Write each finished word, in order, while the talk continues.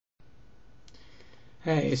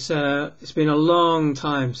Hey, it's been a long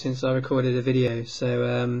time since I recorded a video,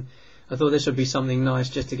 so I thought this would be something nice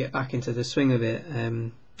just to get back into the swing of it,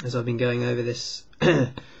 as I've been going over this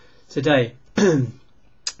today.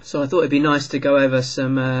 So I thought it'd be nice to go over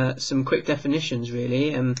some quick definitions,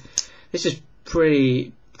 really. This is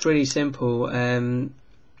pretty simple. So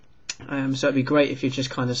it'd be great if you're just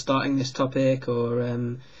kind of starting this topic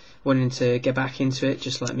or wanting to get back into it,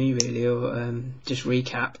 just like me, really, or just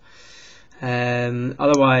recap.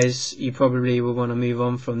 Otherwise, you probably will want to move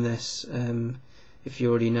on from this. If you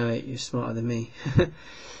already know it, you're smarter than me.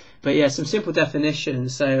 But yeah, some simple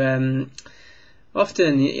definitions. So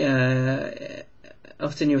often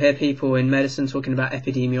you'll hear people in medicine talking about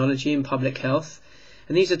epidemiology and public health,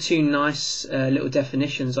 and these are two nice little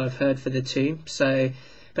definitions I've heard for the two. So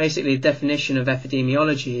basically, the definition of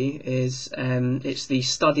epidemiology is it's the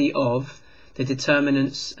study of the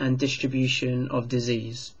determinants and distribution of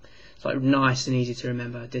disease. It's like nice and easy to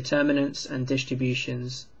remember. Determinants and distribution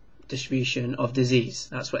of disease.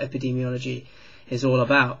 That's what epidemiology is all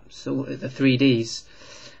about. So the 3Ds.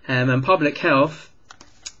 And public health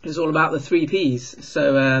is all about the 3Ps.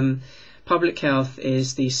 So public health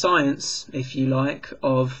is the science, if you like,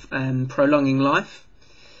 of prolonging life,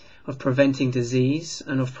 of preventing disease,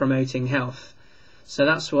 and of promoting health. So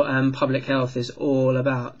that's what public health is all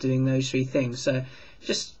about, doing those three things. So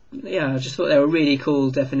I just thought they were really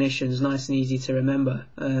cool definitions, nice and easy to remember.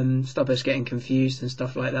 Stop us getting confused and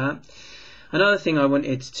stuff like that. Another thing I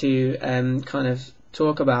wanted to kind of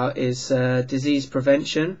talk about is disease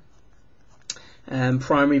prevention,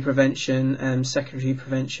 primary prevention, secondary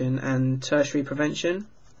prevention, and tertiary prevention.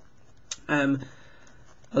 A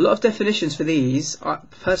lot of definitions for these,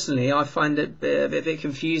 personally, I find it a bit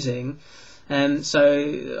confusing.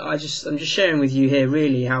 So I'm just sharing with you here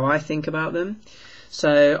really how I think about them.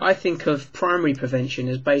 So I think of primary prevention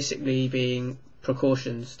as basically being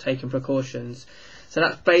precautions, taking precautions. So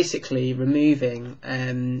that's basically removing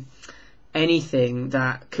anything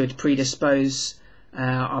that could predispose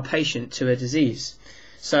our patient to a disease.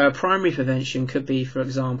 So a primary prevention could be, for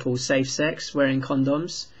example, safe sex, wearing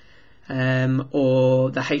condoms, or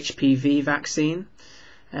the HPV vaccine,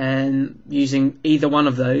 using either one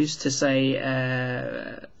of those to say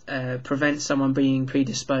prevent someone being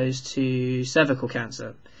predisposed to cervical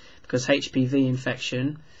cancer, because HPV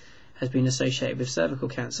infection has been associated with cervical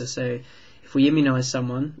cancer. So if we immunise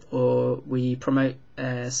someone or we promote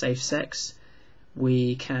safe sex,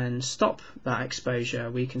 we can stop that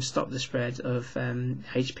exposure, we can stop the spread of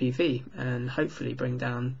HPV and hopefully bring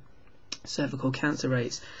down cervical cancer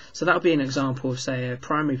rates. So that would be an example of, say, a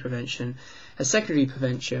primary prevention. A secondary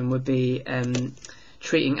prevention would be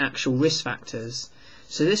treating actual risk factors.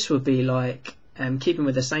 So this would be like, keeping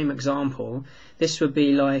with the same example, this would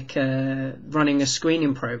be like running a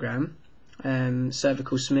screening program,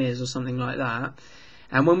 cervical smears or something like that.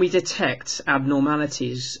 And when we detect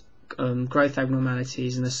abnormalities, growth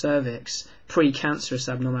abnormalities in the cervix, pre-cancerous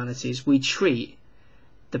abnormalities, we treat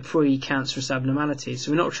the pre-cancerous abnormalities.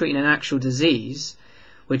 So we're not treating an actual disease,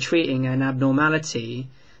 we're treating an abnormality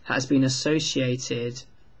that has been associated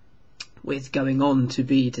with going on to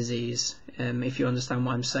be disease, if you understand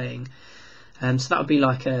what I'm saying. So that would be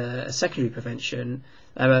like a secondary prevention.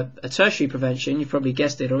 A tertiary prevention, you've probably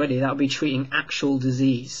guessed it already, that would be treating actual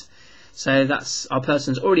disease. So that's, our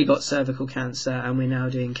person's already got cervical cancer and we're now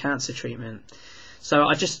doing cancer treatment. So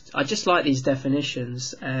I just like these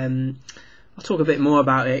definitions. I'll talk a bit more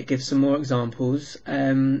about it, give some more examples.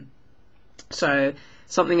 So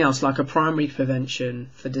something else like a primary prevention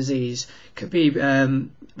for disease could be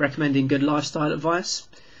recommending good lifestyle advice.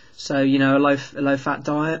 So, you know, a low fat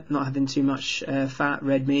diet, not having too much fat,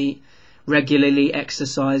 red meat, regularly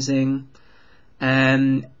exercising,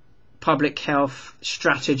 public health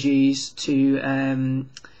strategies to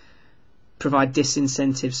provide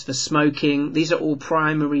disincentives for smoking. These are all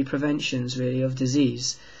primary preventions, really, of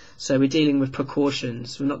disease. So we're dealing with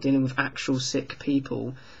precautions. We're not dealing with actual sick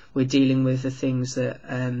people. We're dealing with the things that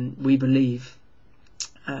we believe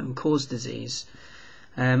cause disease.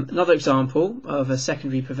 Another example of a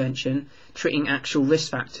secondary prevention, treating actual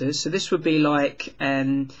risk factors. So this would be like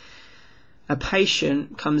a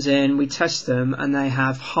patient comes in, we test them, and they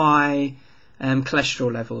have high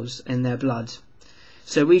cholesterol levels in their blood.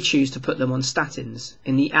 So we choose to put them on statins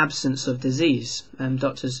in the absence of disease.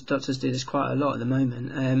 Doctors do this quite a lot at the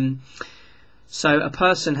moment. So a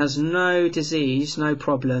person has no disease, no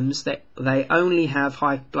problems. They only have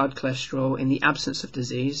high blood cholesterol in the absence of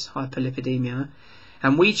disease, hyperlipidemia,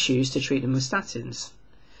 and we choose to treat them with statins.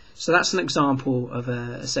 So that's an example of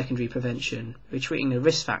a secondary prevention. We're treating a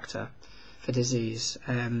risk factor for disease.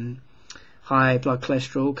 high blood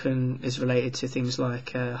cholesterol is related to things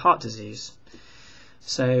like heart disease.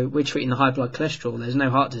 So we're treating the high blood cholesterol, there's no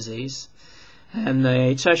heart disease. And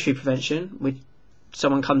the tertiary prevention,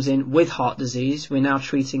 someone comes in with heart disease, we're now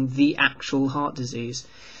treating the actual heart disease.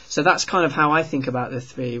 So that's kind of how I think about the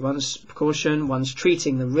three. One's precaution, one's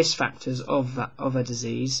treating the risk factors of a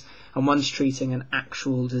disease, and one's treating an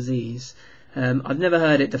actual disease. I've never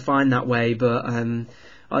heard it defined that way, but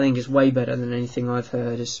I think it's way better than anything I've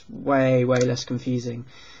heard. It's way less confusing.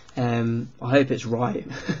 I hope it's right.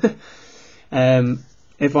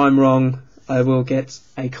 If I'm wrong, I will get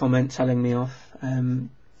a comment telling me off,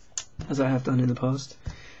 as I have done in the past.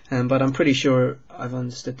 But I'm pretty sure I've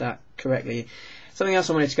understood that correctly. Something else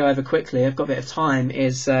I wanted to go over quickly, I've got a bit of time,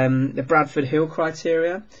 is the Bradford-Hill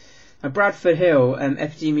criteria. Now, Bradford-Hill,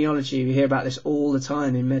 epidemiology, we hear about this all the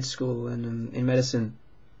time in med school and in medicine.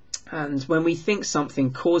 And when we think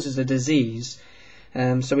something causes a disease,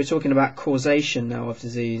 so we're talking about causation now of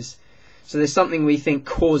disease. So there's something we think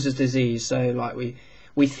causes disease. So like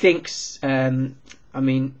we think, I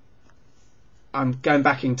mean, I'm going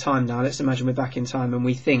back in time now. Let's imagine we're back in time and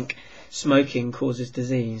we think smoking causes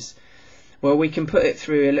disease. Well, we can put it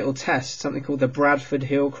through a little test, something called the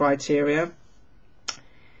Bradford-Hill criteria.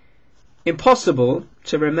 Impossible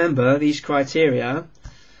to remember these criteria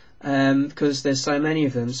because there's so many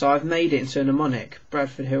of them. So I've made it into a mnemonic,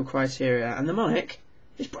 Bradford-Hill criteria, and the mnemonic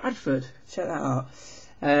is Bradford. Check that out.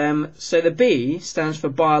 So the B stands for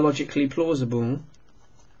biologically plausible.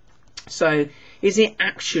 So is it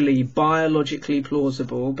actually biologically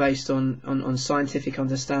plausible, based on scientific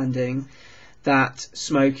understanding, that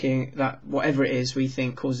smoking, that whatever it is we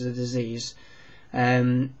think causes a disease? So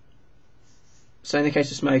in the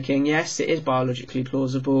case of smoking, yes, it is biologically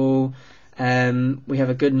plausible. We have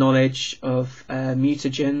a good knowledge of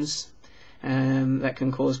mutagens that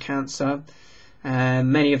can cause cancer.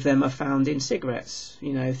 Many of them are found in cigarettes,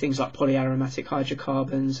 you know, things like polyaromatic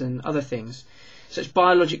hydrocarbons and other things. So it's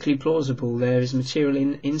biologically plausible. There is material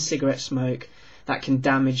in cigarette smoke that can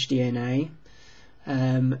damage DNA,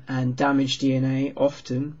 and damaged DNA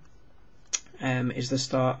often is the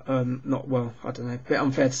start, not, well, I don't know, a bit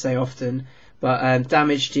unfair to say often, but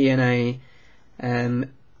damaged DNA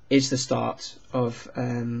is the start of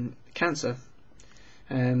cancer.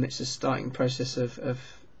 It's the starting process of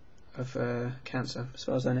cancer, as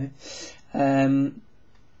far as I know.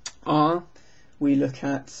 R, we look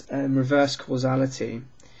at reverse causality.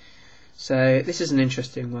 So this is an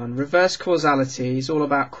interesting one. Reverse causality is all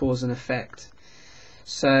about cause and effect.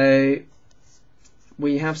 So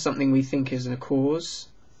we have something we think is a cause,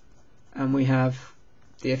 and we have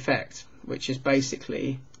the effect, which is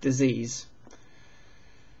basically disease.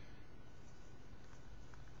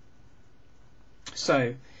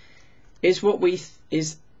 So is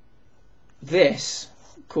this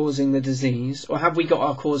causing the disease, or have we got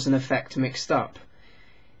our cause and effect mixed up?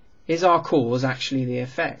 Is our cause actually the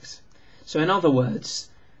effect? So in other words,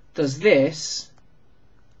 does this,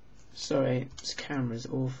 sorry, this camera's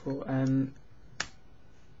awful. In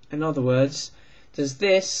other words, does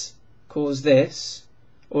this cause this,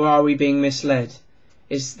 or are we being misled?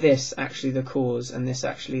 Is this actually the cause and this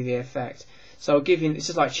actually the effect? So I'll give you, this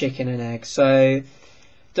is like chicken and egg. So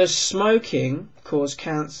does smoking cause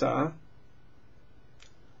cancer,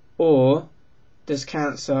 or does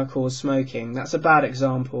cancer cause smoking? That's a bad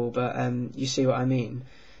example, but you see what I mean.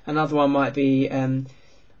 Another one might be,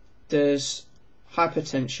 does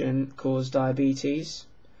hypertension cause diabetes,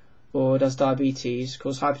 or does diabetes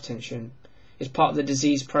cause hypertension? Is part of the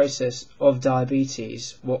disease process of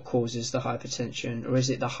diabetes what causes the hypertension, or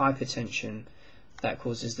is it the hypertension that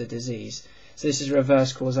causes the disease? So this is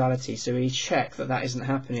reverse causality, so we check that that isn't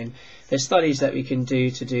happening. There's studies that we can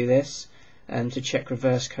do to do this, to check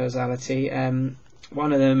reverse causality.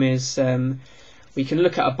 One of them is we can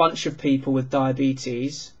look at a bunch of people with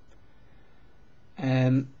diabetes,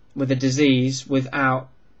 with a disease without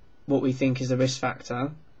what we think is a risk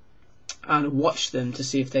factor, and watch them to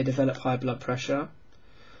see if they develop high blood pressure.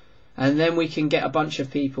 And then we can get a bunch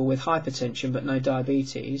of people with hypertension but no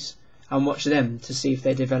diabetes and watch them to see if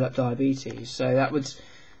they develop diabetes. So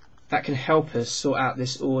that can help us sort out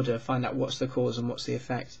this order, find out what's the cause and what's the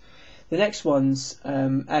effect. The next one's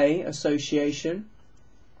A, association.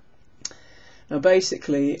 Now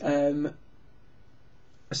basically,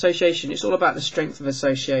 association, it's all about the strength of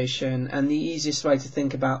association, and the easiest way to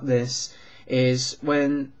think about this is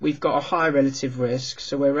when we've got a high relative risk,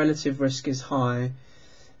 so where relative risk is high,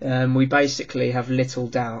 we basically have little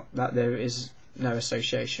doubt that there is no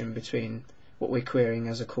association between what we're querying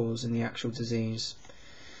as a cause and the actual disease.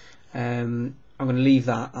 I'm going to leave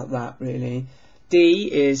that at that, really. D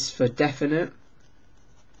is for definite.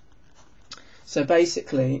 So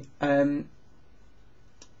basically,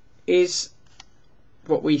 is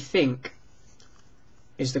what we think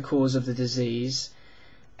is the cause of the disease,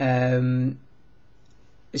 it's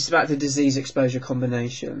about the disease exposure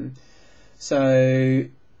combination. So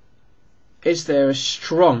is there a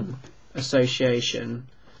strong association,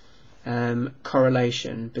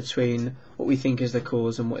 correlation between what we think is the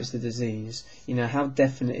cause and what is the disease? You know, how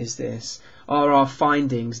definite is this? Are our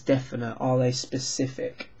findings definite? Are they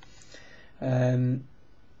specific?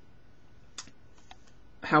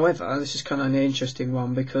 However, this is kind of an interesting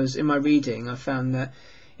one, because in my reading I found that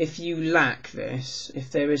if you lack this, if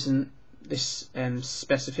there isn't this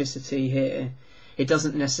specificity here, it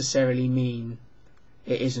doesn't necessarily mean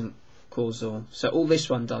it isn't causal. So all this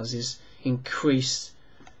one does is increase,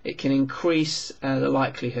 it can increase the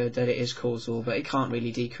likelihood that it is causal, but it can't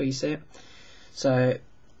really decrease it. So a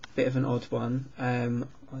bit of an odd one. I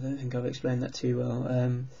don't think I've explained that too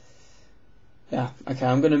well. Yeah, okay,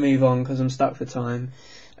 I'm going to move on because I'm stuck for time.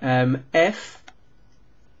 F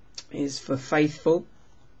is for faithful.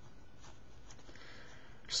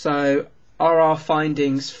 So are our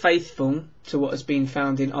findings faithful to what has been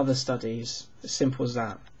found in other studies? As simple as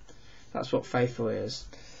that. That's what faithful is.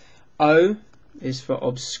 O is for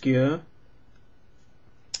obscure.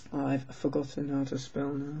 I've forgotten how to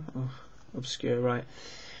spell now. Oh, obscure, right.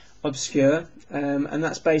 Obscure, and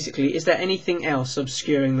that's basically, is there anything else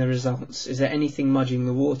obscuring the results? Is there anything muddying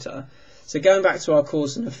the water? So going back to our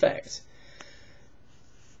cause and effect,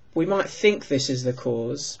 we might think this is the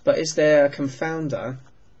cause, but is there a confounder,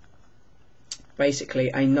 basically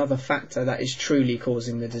another factor that is truly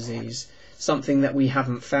causing the disease, something that we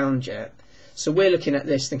haven't found yet? So we're looking at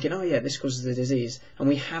this thinking, oh yeah, this causes the disease, and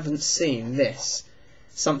we haven't seen this,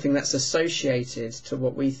 something that's associated to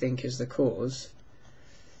what we think is the cause,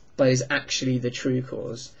 but is actually the true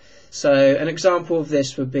cause. So an example of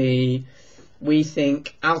this would be, we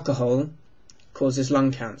think alcohol causes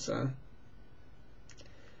lung cancer,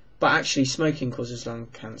 but actually smoking causes lung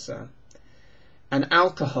cancer. And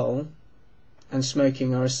alcohol and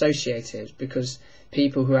smoking are associated because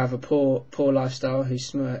people who have a poor lifestyle, who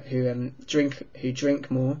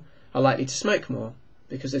drink more, are likely to smoke more,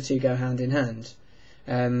 because the two go hand in hand.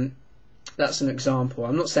 That's an example.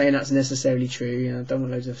 I'm not saying that's necessarily true. You know, I don't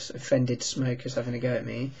want loads of offended smokers having a go at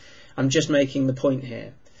me. I'm just making the point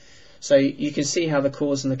here. So you can see how the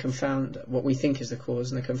cause and the confounder, what we think is the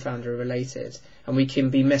cause and the confounder, are related, and we can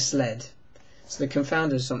be misled. So the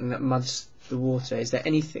confounder is something that muddies the water. Is there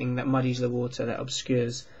anything that muddies the water, that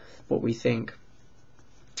obscures what we think?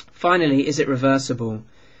 Finally, is it reversible?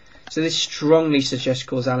 So this strongly suggests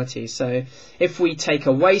causality. So if we take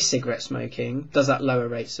away cigarette smoking, does that lower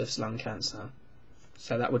rates of lung cancer?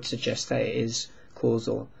 So that would suggest that it is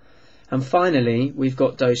causal. And finally, we've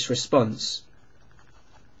got dose response.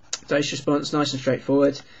 Dose response, nice and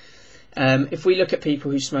straightforward. If we look at people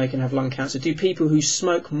who smoke and have lung cancer, do people who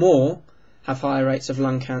smoke more have higher rates of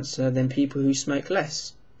lung cancer than people who smoke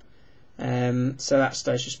less? So that's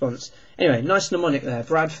dose response. Anyway, nice mnemonic there,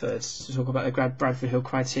 Bradford, to talk about the Bradford-Hill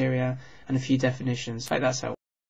criteria and a few definitions. Hope that's helpful.